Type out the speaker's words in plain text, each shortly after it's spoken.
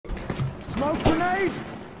Smoke grenade!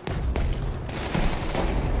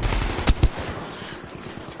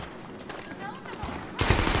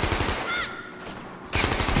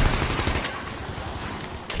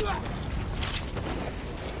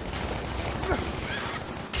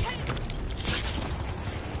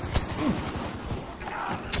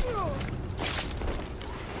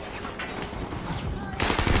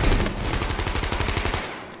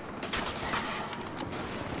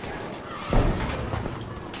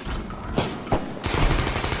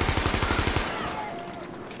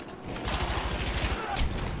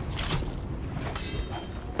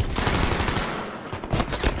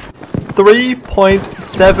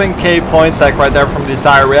 3.7k point stack right there from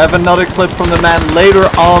Desire. We have another clip from the man later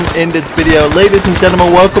on in this video. Ladies and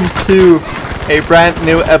gentlemen, welcome to a brand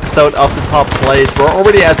new episode of the Top Plays. We're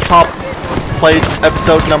already at Top Plays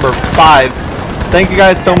episode number 5. Thank you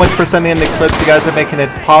guys so much for sending in the clips. You guys are making it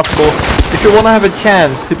possible. If you want to have a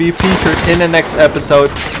chance to be featured in the next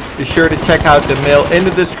episode, be sure to check out the mail in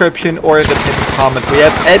the description or in the pinned comment. We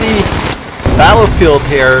have Eddie Battlefield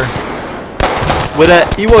here with an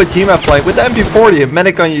Iwo Jima flank with the MP40, a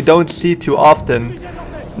medic gun you don't see too often.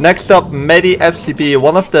 Next up, Medi FCB,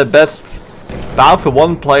 one of the best Battlefield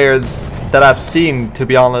 1 players that I've seen, to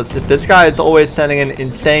be honest. This guy is always sending in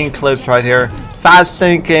insane clips right here. Fast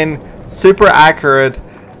thinking, super accurate,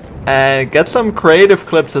 and get some creative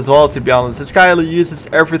clips as well, to be honest. This guy uses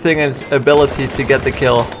everything in his ability to get the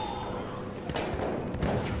kill.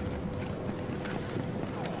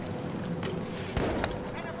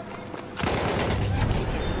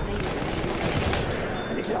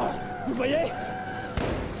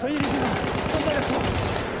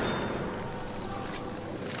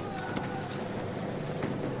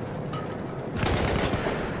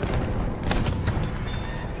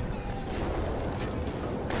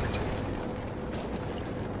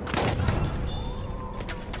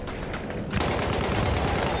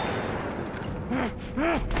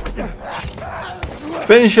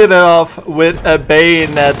 Finish it off with a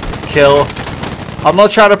bayonet kill. I'm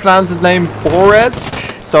not sure how to pronounce his name.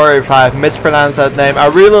 Boresk? Sorry if I mispronounced that name. I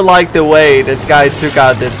really like the way this guy took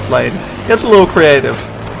out this plane. Gets a little creative.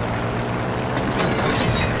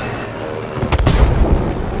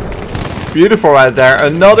 Beautiful right there.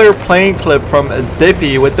 Another plane clip from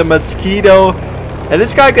Zippy with the Mosquito. And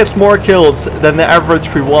this guy gets more kills than the average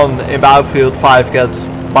 3-1 in Battlefield 5 gets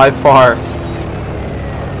by far.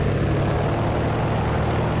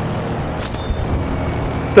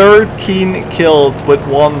 13 kills with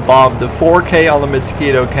 1 bomb. The 4K on the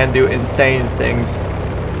Mosquito can do insane things.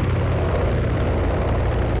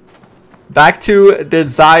 Back to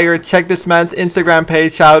Desire. Check this man's Instagram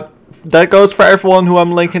page out. That goes for everyone who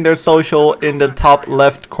I'm linking their social in the top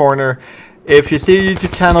left corner. If you see a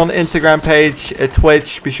YouTube channel, an Instagram page, a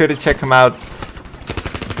Twitch, be sure to check them out.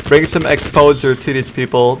 Bring some exposure to these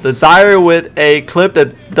people. Desire with a clip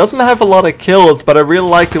that doesn't have a lot of kills, but I really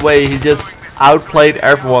like the way he just outplayed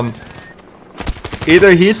everyone.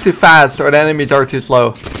 Either he's too fast or the enemies are too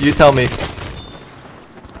slow. You tell me.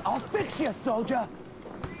 I'll fix you, soldier.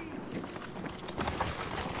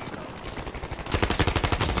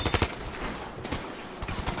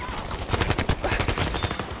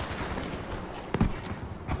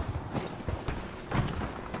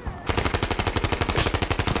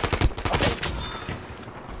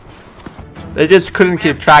 They just couldn't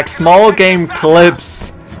keep track. Small game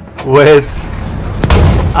clips with,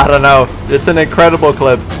 I don't know, it's an incredible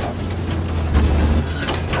clip.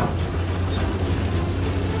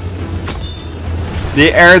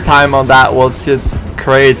 The airtime on that was just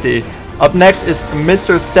crazy. Up next is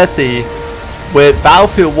Mr. Sethi with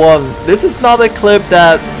Battlefield 1. This is not a clip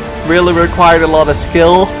that really required a lot of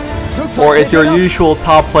skill or is your usual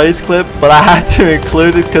Top Plays clip, but I had to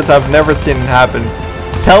include it because I've never seen it happen.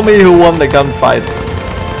 Tell me who won the gunfight.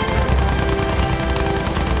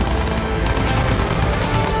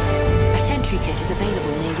 A sentry kit is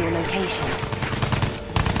available near your location.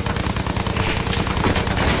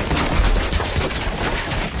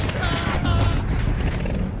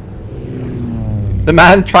 The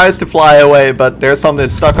man tries to fly away, but there's something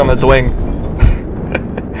stuck on his wing.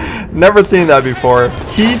 Never seen that before.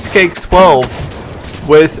 Heijstek 12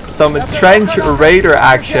 with some trench raider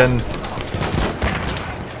action.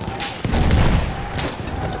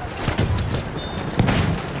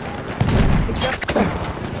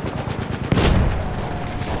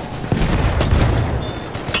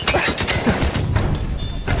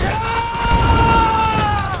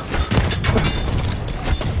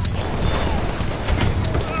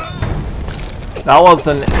 That was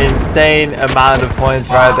an insane amount of points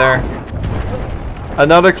right there.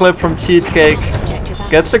 Another clip from Cheesecake.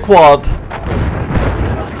 Gets the quad.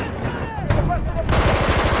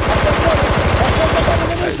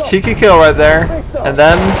 cheeky kill right there. And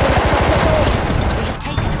then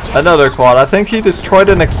another quad. I think he destroyed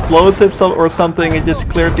an explosive or something. He just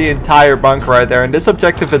cleared the entire bunker right there. And this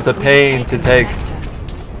objective is a pain to take.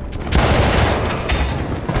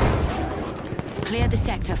 Clear the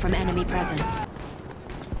sector from enemy presence.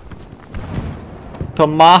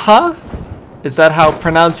 Tomaha? Is that how you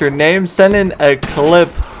pronounce your name? Send in a clip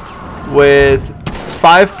with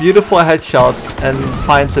 5 beautiful headshots and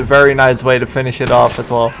finds a very nice way to finish it off as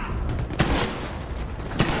well.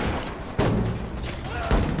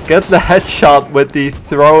 Get the headshot with the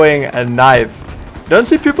throwing a knife. Don't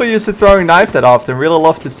see people use the throwing knife that often. Really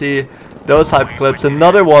love to see those type of clips.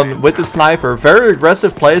 Another one with the sniper. Very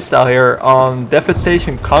aggressive playstyle here on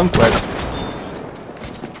Devastation Conquest.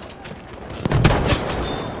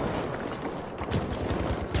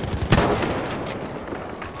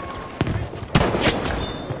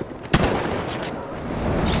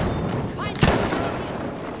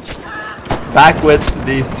 Back with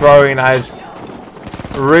the throwing knives.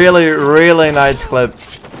 Really, really nice clip.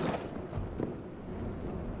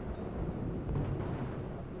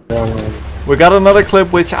 We got another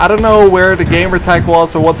clip which I don't know where the gamer tag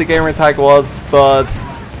was or what the gamer tag was, but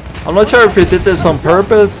I'm not sure if he did this on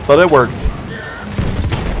purpose, but it worked.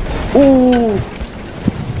 Ooh!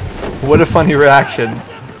 What a funny reaction.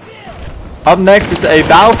 Up next is a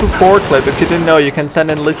Battlefield 4 clip. If you didn't know, you can send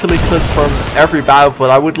in literally clips from every Battlefield.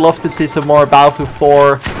 I would love to see some more Battlefield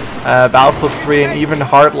 4, Battlefield 3 and even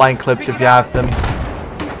Hardline clips if you have them.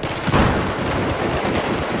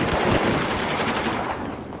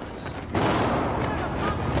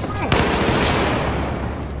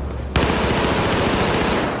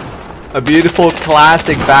 A beautiful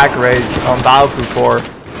classic back rage on Battlefield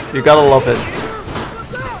 4. You gotta love it.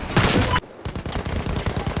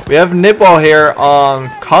 We have Nippo here on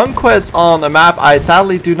Conquest on a map I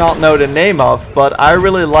sadly do not know the name of, but I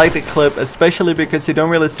really like the clip, especially because you don't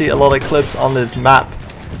really see a lot of clips on this map.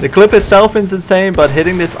 The clip itself is insane, but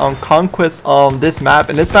hitting this on Conquest on this map,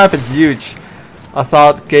 and this map is huge, I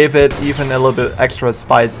thought gave it even a little bit extra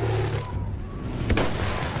spice.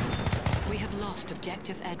 We have lost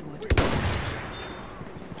objective Edward.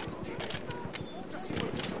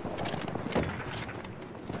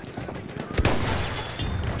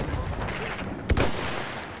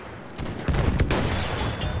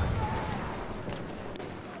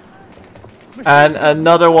 And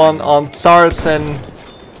another one on Sarsen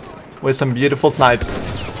with some beautiful snipes.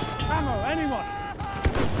 Ammo, anyone?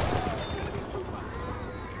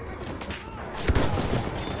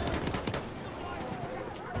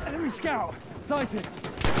 Enemy scout, sighted.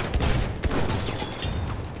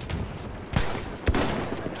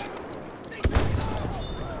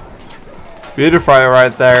 Beautiful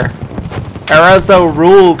right there. Erazo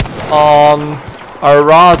rules on our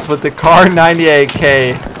Ross with the Car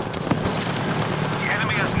 98K.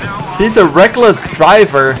 He's a reckless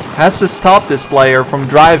driver, has to stop this player from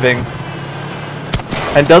driving,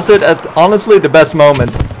 and does it at honestly the best moment.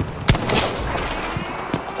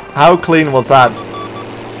 How clean was that?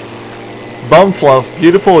 Bumfluff,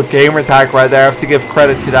 beautiful gamer tag right there, I have to give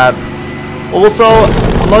credit to that. Also,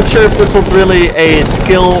 I'm not sure if this was really a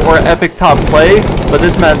skill or epic top play, but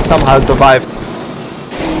this man somehow survived.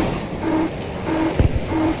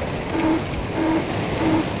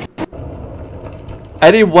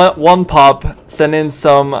 Eddie One Pop sent in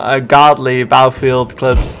some godly Battlefield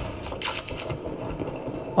clips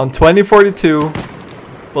on 2042,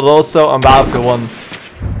 but also on Battlefield 1.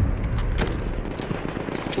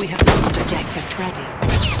 We have lost objective Freddy.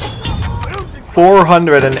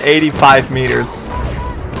 485 meters.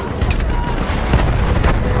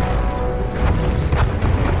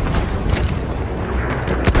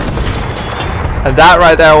 And that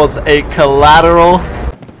right there was a collateral.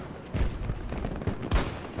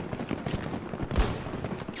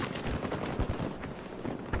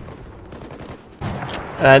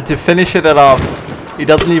 And to finish it off, he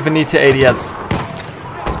doesn't even need to ADS.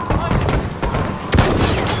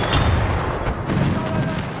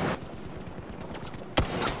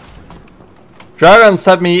 Dragon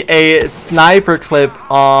sent me a sniper clip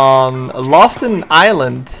on Lofton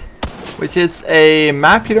Island, which is a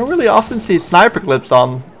map you don't really often see sniper clips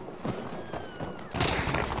on.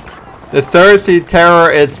 The Thirsty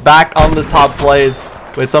Terror is back on the top place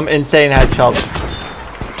with some insane headshots.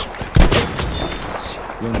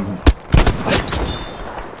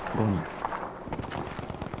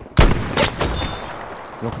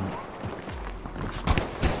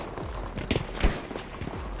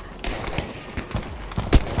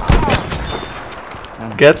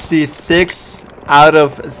 Gets the 6 out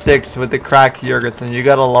of 6 with the crack Jurgensen. You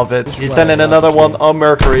gotta love it. He sent in another one on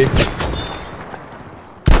Mercury.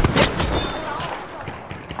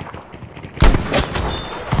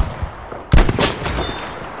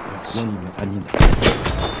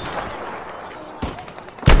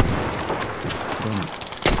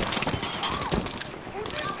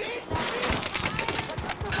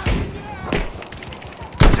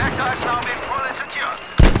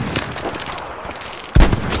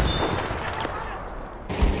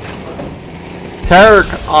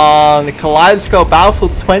 Tarek on Kaleidoscope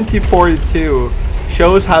Battlefield 2042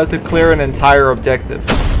 shows how to clear an entire objective,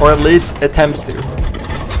 or at least attempts to.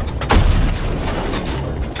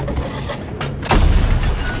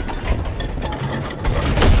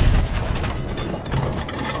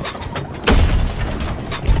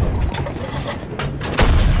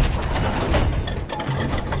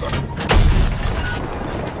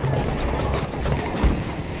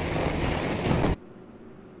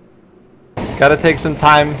 Gotta take some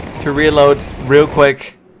time to reload real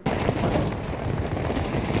quick.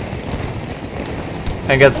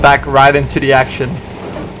 And gets back right into the action.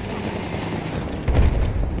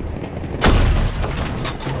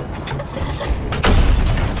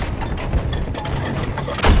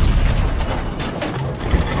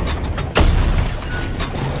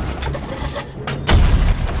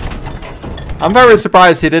 I'm very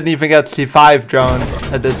surprised he didn't even get C5 droned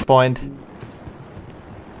at this point.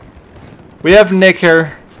 We have Nick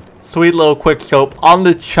here. Sweet little quick scope on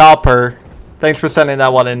the chopper. Thanks for sending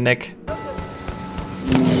that one in, Nick.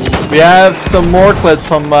 We have some more clips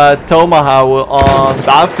from Tomaha on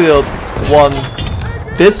Battlefield 1.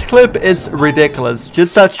 This clip is ridiculous.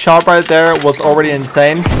 Just that shot right there was already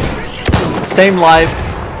insane. Same life,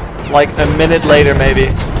 like a minute later maybe.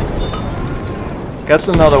 Gets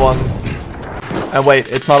another one. And wait,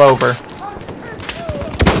 it's not over.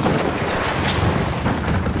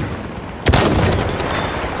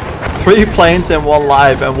 Three planes and one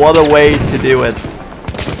live, and what a way to do it.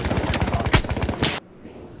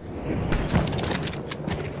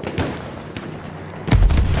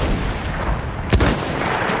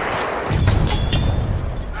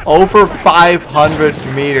 Over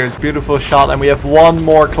 500 meters, beautiful shot, and we have one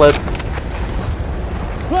more clip.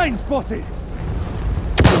 Plane spotted.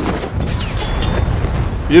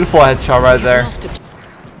 Beautiful headshot right there.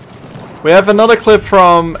 We have another clip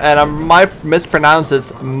from, and I might mispronounce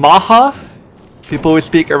this, Maha. People who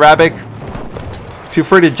speak Arabic, feel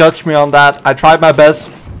free to judge me on that. I tried my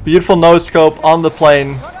best. Beautiful nose scope on the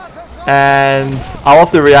plane, and I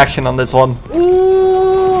love the reaction on this one.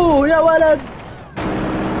 Ooh, yeah, what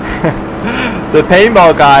The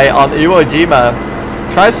paintball guy on Iwo Jima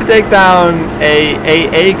tries to take down a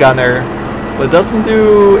AA gunner, but doesn't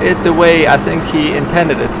do it the way I think he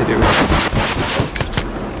intended it to do.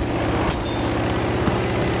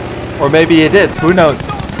 Or maybe he did, who knows?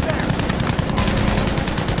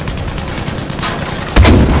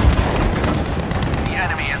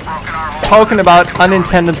 Talking about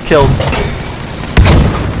unintended kills.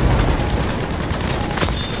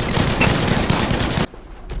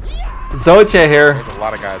 Zoche here. There's a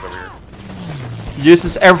lot of guys over here.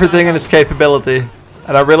 Uses everything in his capability.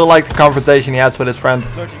 And I really like the conversation he has with his friend.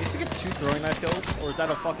 Zoche, you used to get 2 throwing knife kills? Or is that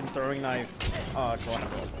a fucking throwing knife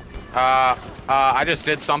collateral? I just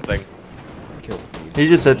did something. He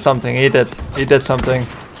just did something. He did something.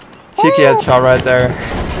 Cheeky headshot right there.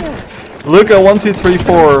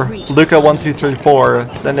 Luca1234.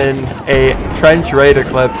 Luca1234. Send in a Trench Raider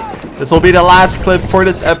clip. This will be the last clip for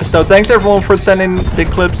this episode. Thanks everyone for sending the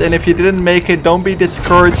clips. And if you didn't make it, don't be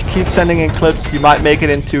discouraged. Keep sending in clips. You might make it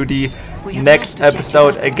into the next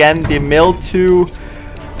episode. Again, the mail to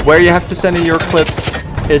where you have to send in your clips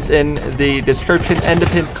is in the description and the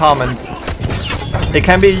pinned comment. It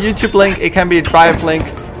can be a YouTube link, it can be a Drive link.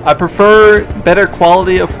 I prefer better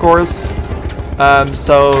quality, of course.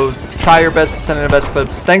 So try your best to send in the best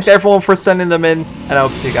clips. Thanks everyone for sending them in, and I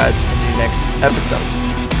hope to see you guys in the next episode.